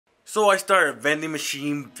So I started a vending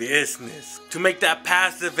machine business to make that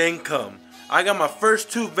passive income. I got my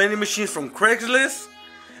first 2 vending machines from Craigslist,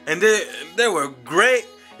 and they were great.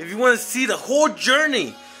 If you want to see the whole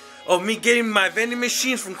journey of me getting my vending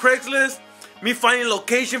machines from Craigslist, me finding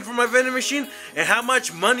location for my vending machine, and how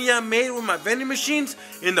much money I made with my vending machines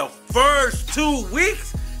in the first 2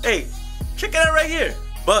 weeks, hey, check it out right here.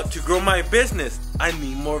 But to grow my business, I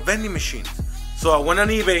need more vending machines. So I went on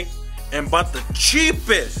eBay and bought the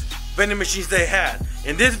cheapest vending machines they had.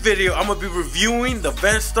 In this video, I'm gonna be reviewing the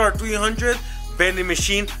vendstar 300 vending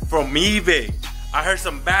machine from eBay. I heard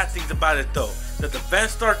some bad things about it though. That the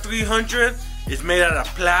vendstar 300 is made out of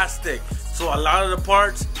plastic, so a lot of the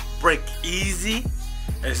parts break easy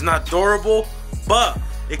and it's not durable, but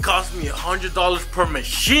it cost me $100 per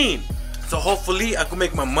machine. So hopefully I can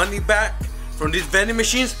make my money back from these vending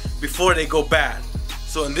machines before they go bad.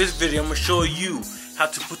 So in this video, I'm gonna show you how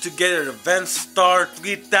to put together the vendstar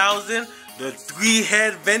 3000, the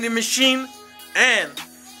 3-head vending machine, and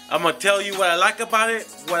I'm gonna tell you what I like about it,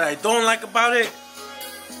 what I don't like about it.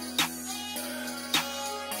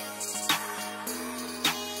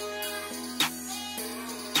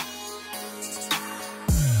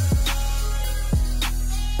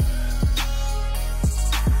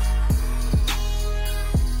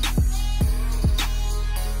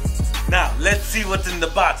 Now, let's see what's in the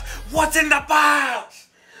box. What's in the box?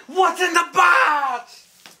 What's in the box?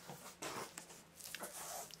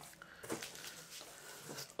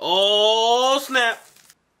 Oh, snap.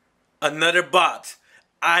 Another box.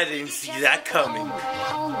 I didn't see that coming.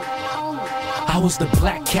 I was the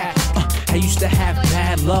black cat. I used to have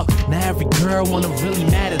bad luck. Now every girl wanna really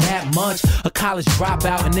matter that much. A college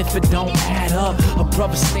dropout, and if it don't add up, a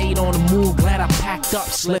brother stayed on the move. Glad I packed up,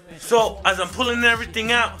 slipping. So, as I'm pulling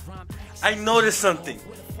everything out, I noticed something.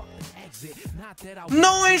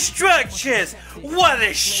 No instructions! What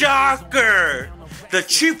a shocker! The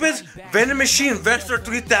cheapest vending machine, vendstar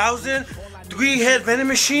 3000, 3-head vending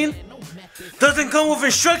machine, doesn't come with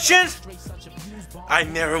instructions? I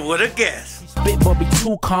never would have guessed. Bit but be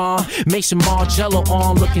too calm. Mason Margello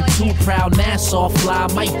on, looking too proud. Nassau fly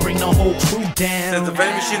might bring the whole crew down. Since the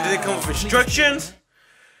vending machine didn't come with instructions,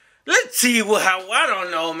 let's see I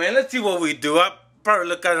don't know, man. Let's see what we do. I probably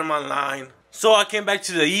look at them online. So I came back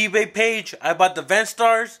to the eBay page. I bought the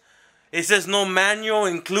venstars. It says no manual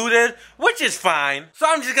included, which is fine. So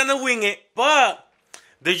I'm just gonna wing it. But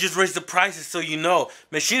they just raised the prices, so you know.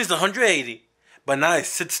 Machine is $180, but now it's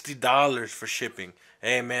 $60 for shipping.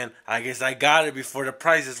 Hey man, I guess I got it before the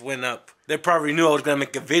prices went up. They probably knew I was gonna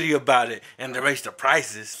make a video about it, and they raised the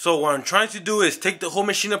prices. So what I'm trying to do is take the whole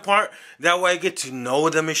machine apart. That way I get to know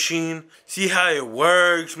the machine, see how it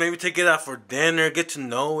works, maybe take it out for dinner, get to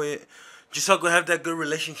know it. Just so I can have that good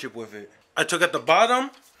relationship with it. I took out the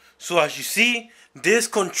bottom, so as you see, this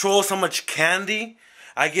controls how much candy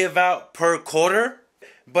I give out per quarter.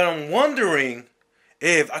 But I'm wondering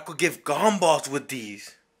if I could give gumballs with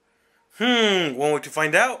these. One way to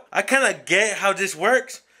find out. I kind of get how this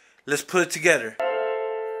works. Let's put it together.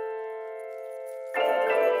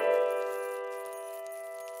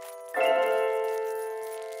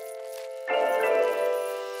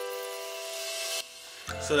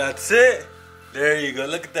 So that's it. There you go.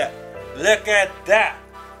 Look at that. Look at that.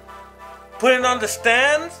 Putting it on the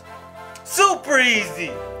stands. Super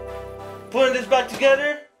easy. Putting this back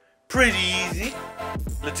together. Pretty easy.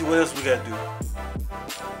 Let's see what else we gotta do.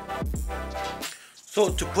 So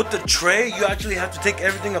to put the tray, you actually have to take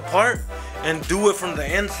everything apart and do it from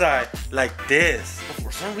the inside like this. But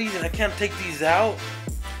for some reason, I can't take these out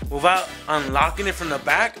without unlocking it from the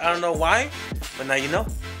back. I don't know why, but now you know.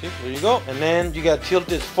 See, there you go. And then you gotta tilt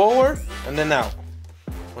this forward and then out.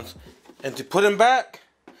 And to put them back,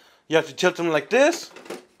 you have to tilt them like this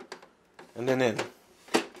and then in.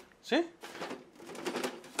 See?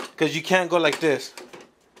 Because you can't go like this.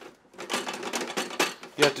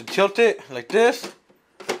 You have to tilt it like this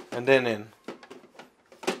and then in.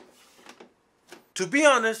 To be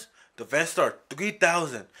honest, the vendstar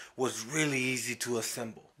 3000 was really easy to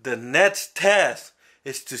assemble. The next test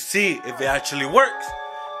is to see if it actually works.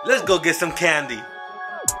 Let's go get some candy.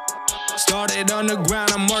 Started on the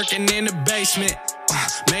ground, I'm working in the basement.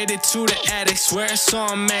 Made it to the attic, swear it's so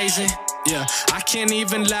amazing. Yeah, I can't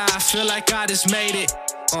even lie, I feel like I just made it.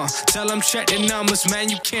 Tell them check the numbers, man,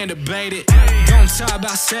 you can't debate it. Don't talk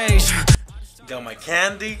about sage. Got my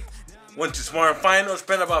candy. Went to Smart & Final,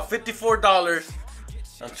 spent about $54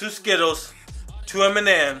 on 2 Skittles, 2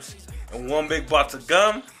 M&Ms, and 1 big box of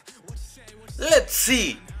gum. Let's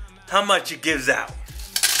see how much it gives out.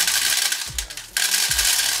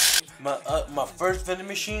 My first vending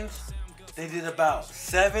machines, they did about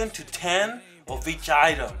 7 to 10 of each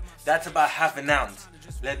item. That's about half an ounce.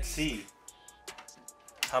 Let's see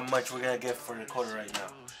how much we're gonna get for the quarter right now.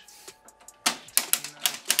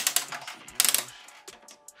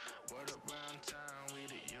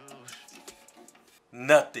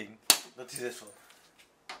 Nothing. Let's see this one.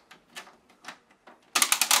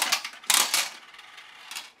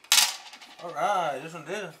 Alright, this one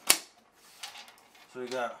did. So we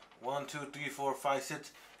got 1, 2, 3, 4, 5,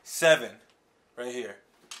 6, 7 right here.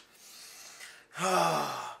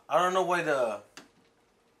 I don't know why the...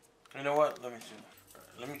 You know what? Let me see.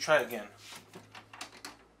 Let me try again.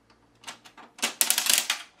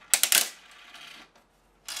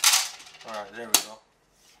 Alright, there we go.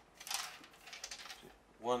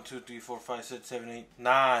 1, 2, 3, 4, 5, 6, 7, 8,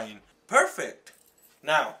 9. Perfect!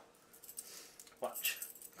 Now, watch.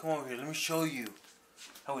 Come over here. Let me show you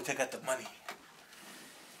how we take out the money.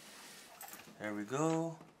 There we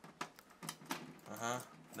go.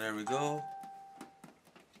 There we go.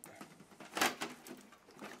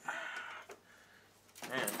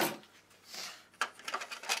 And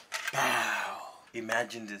pow!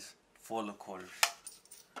 Imagine this full of quarters.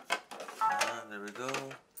 There we go.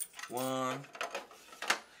 1.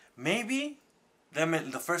 Maybe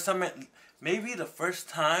the first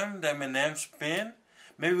time that M&M spin,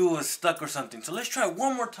 maybe it was stuck or something. So let's try it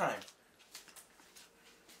one more time.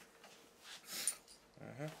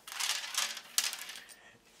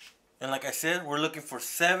 And like I said, we're looking for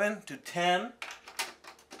 7 to 10.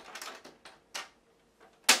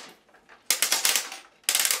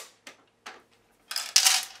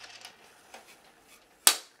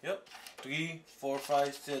 Yep. 3, 4,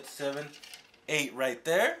 5, 6, 7, 8 right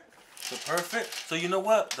there. So perfect. So you know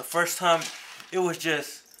what? The first time it was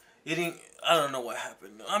just, I don't know what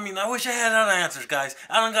happened. I mean, I wish I had other answers, guys.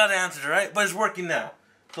 I don't got answers, right? But it's working now.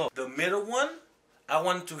 So the middle one, I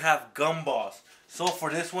wanted to have gumballs. So for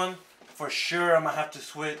this one, for sure I'm gonna have to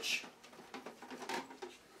switch.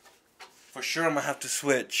 For sure I'm gonna have to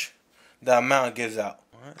switch the amount it gives out.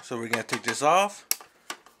 Alright, so we're gonna take this off.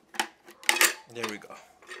 There we go.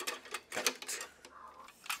 Got it.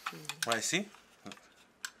 Alright, see?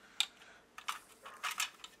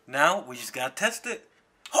 Now we just gotta test it.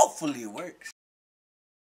 Hopefully it works.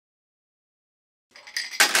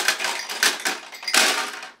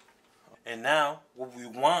 And now what we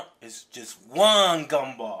want is just one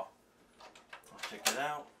gumball. Check it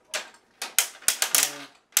out.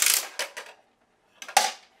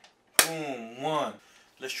 Boom, 1.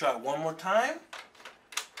 Let's try it one more time,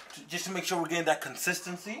 just to make sure we're getting that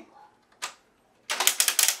consistency.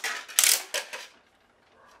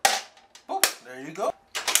 Oh, there you go.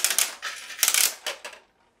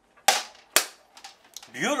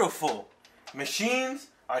 Beautiful. Machines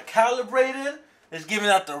are calibrated. It's giving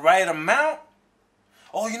out the right amount.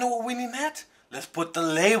 Oh, you know what we need, Matt? Let's put the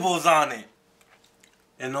labels on it.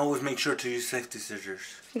 And always make sure to use safety scissors.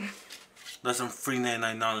 That's some free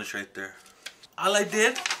 99 knowledge right there. All I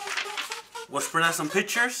did was print out some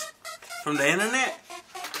pictures from the internet,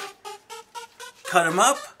 cut them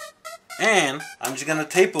up, and I'm just gonna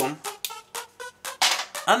tape them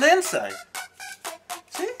on the inside.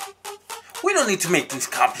 See? We don't need to make things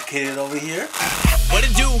complicated over here. What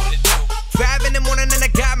it do? 5 in the morning and I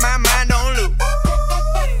got my mind on loop.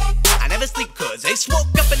 I never sleep cause they smoke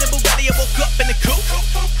up in the Bugatti. I woke up in the coupe.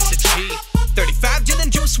 It's a G. 35 gin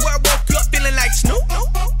and juice where I woke up feeling like Snoop.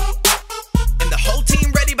 And the whole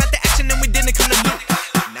team ready about the action and we didn't come to lose.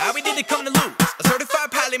 Now we didn't come to lose. A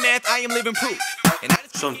certified polymath, I am living proof.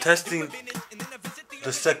 So I'm testing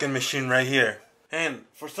the second machine right here. And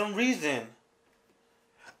for some reason,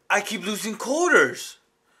 I keep losing quarters.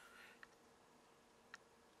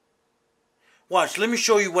 Watch, let me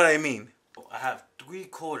show you what I mean. I have 3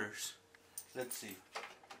 quarters. Let's see.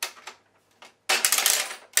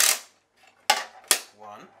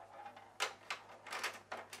 1.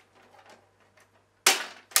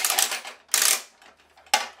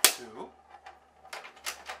 2.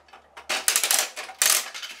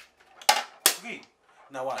 3.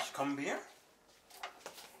 Now watch, come here.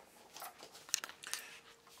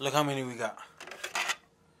 Look how many we got.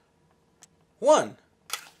 1.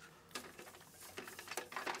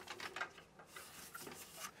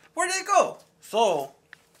 Where'd they go? So,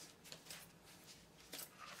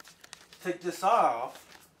 take this off.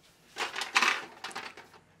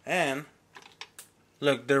 And,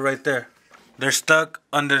 look, they're right there. They're stuck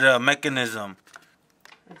under the mechanism.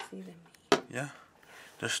 I see them. Yeah,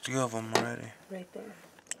 there's 3 of them already. Right there.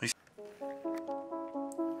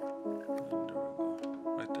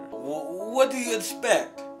 Right there. What do you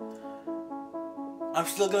expect? I'm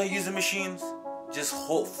still gonna use the machines. Just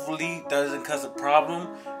hopefully that doesn't cause a problem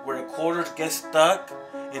where the quarters get stuck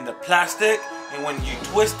in the plastic and when you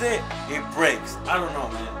twist it, it breaks. I don't know,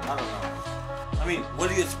 man. I don't know. I mean, what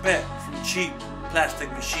do you expect from cheap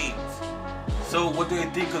plastic machines? So what do you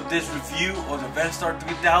think of this review of the Vendstar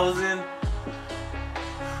 3000?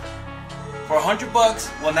 For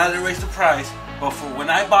 $100, well, now they raised the price, but for when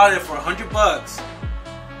I bought it for $100,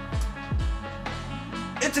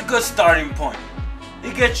 it's a good starting point.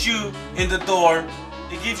 It gets you in the door,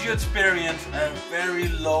 it gives you experience at a very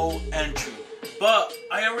low entry. But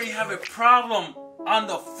I already have a problem on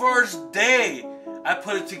the first day I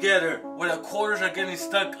put it together where the quarters are getting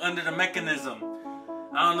stuck under the mechanism.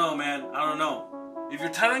 I don't know, man. I don't know. If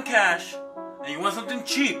you're tight on cash and you want something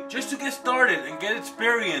cheap just to get started and get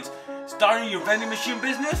experience starting your vending machine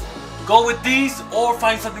business, go with these or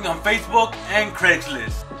find something on Facebook and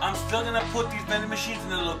Craigslist. I'm still gonna put these vending machines in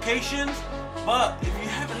the locations, but if you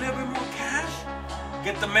have a little bit more cash,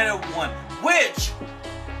 get the metal one, which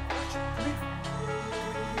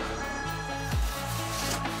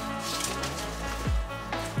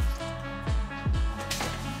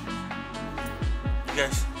you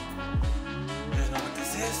guys know what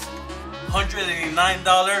this is?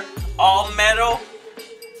 $189 all metal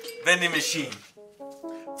vending machine.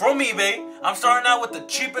 From eBay, I'm starting out with the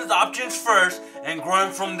cheapest options first and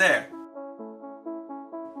growing from there.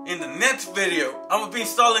 In the next video, I'm gonna be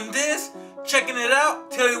installing this, checking it out,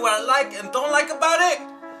 tell you what I like and don't like about it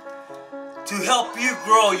to help you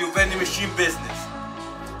grow your vending machine business.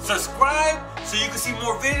 Subscribe so you can see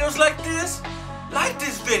more videos like this. Like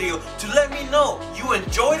this video to let me know you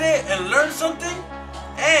enjoyed it and learned something.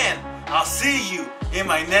 And I'll see you in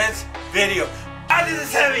my next video. I did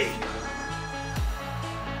this heavy.